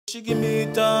She give me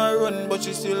it and run, but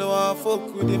she still want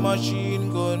fuck with the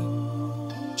machine gun.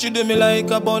 She do me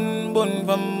like a bun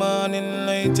from morning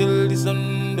light till the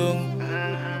sun down.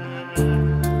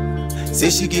 Say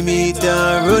she give me it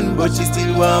and run, but she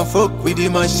still want fuck with the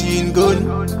machine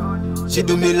gun. She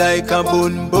do me like a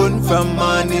bun from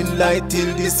morning light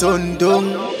till the sun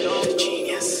down.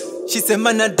 She say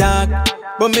man a dark,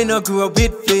 but me no grow up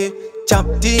with flea. Chop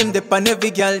team, dep on every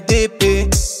girl they pay.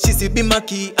 She see be my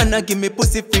key, and I give me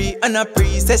pussy free. And I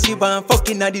pre, say she want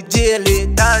fucking at the jail.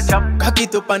 Tall chop, cock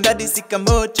it up under the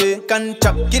sycamore tree. Can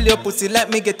chop, kill your pussy like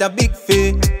me get a big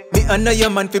fee. Me and your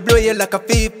man fi blow you like a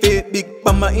fifi. Big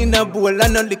pama in a bowl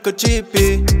and a little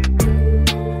cheapy.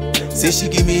 Say she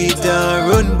give me it and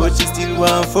run, but she still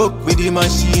want fuck with the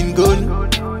machine gun.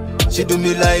 She do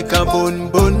me like a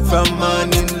bun from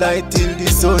morning light till the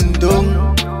sun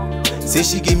down. Say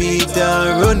she give me it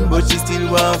and run, but she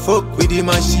still want fuck with the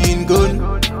machine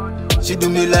gun. She do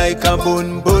me like a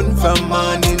bun from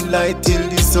morning light till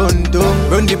the sun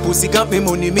down. Run the pussy got me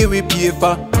money, me we pay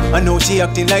for. And now she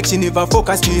acting like she never fuck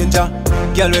a stranger.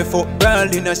 Girl we fuck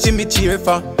brawling and she me cheer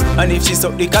for. And if she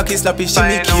suck the cocky slappy, she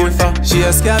me care for. She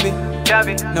a scabby,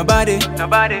 nobody.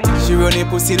 She run the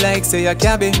pussy like say a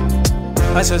cabby.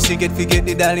 And so she get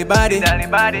the dolly body.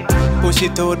 Push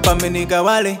it out for me nigga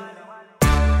Wally.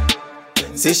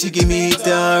 Say she give me it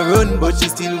and run, but she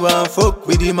still want fuck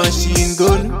with the machine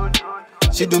gun.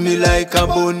 She do me like a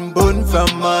bun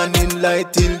from morning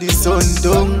light till the sun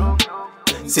down.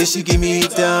 Say she give me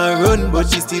it and run,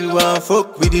 but she still want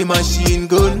fuck with the machine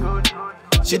gun.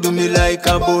 She do me like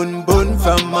a bun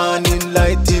from morning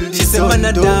light till the sun down. She say man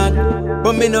a dog,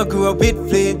 but me no grow up with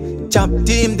flea. Chop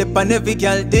team, dep on every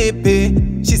girl they pay.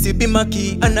 She see be my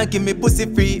key, and I give me pussy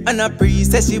free. And I pre,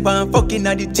 say she want fucking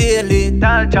at the jail.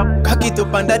 Tall chop, cock it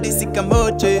up under the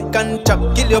sycamore tree. Can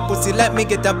chop, kill your pussy like me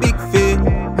get a big fee.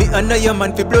 Me and your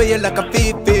man fi blow you like a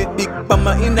fifi. Big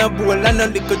pama in a bowl and a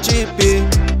little cheapy.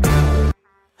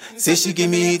 Say she give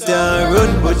me it and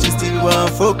run, but she still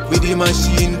want fuck with the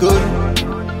machine gun.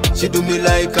 She do me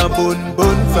like a bun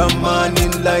from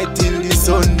morning light till the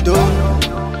sun down.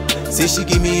 Say she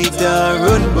give me it and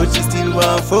run, but she still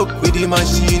want fuck with the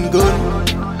machine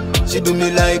gun. She do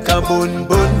me like a bun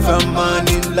from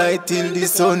morning light till the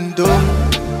sun down.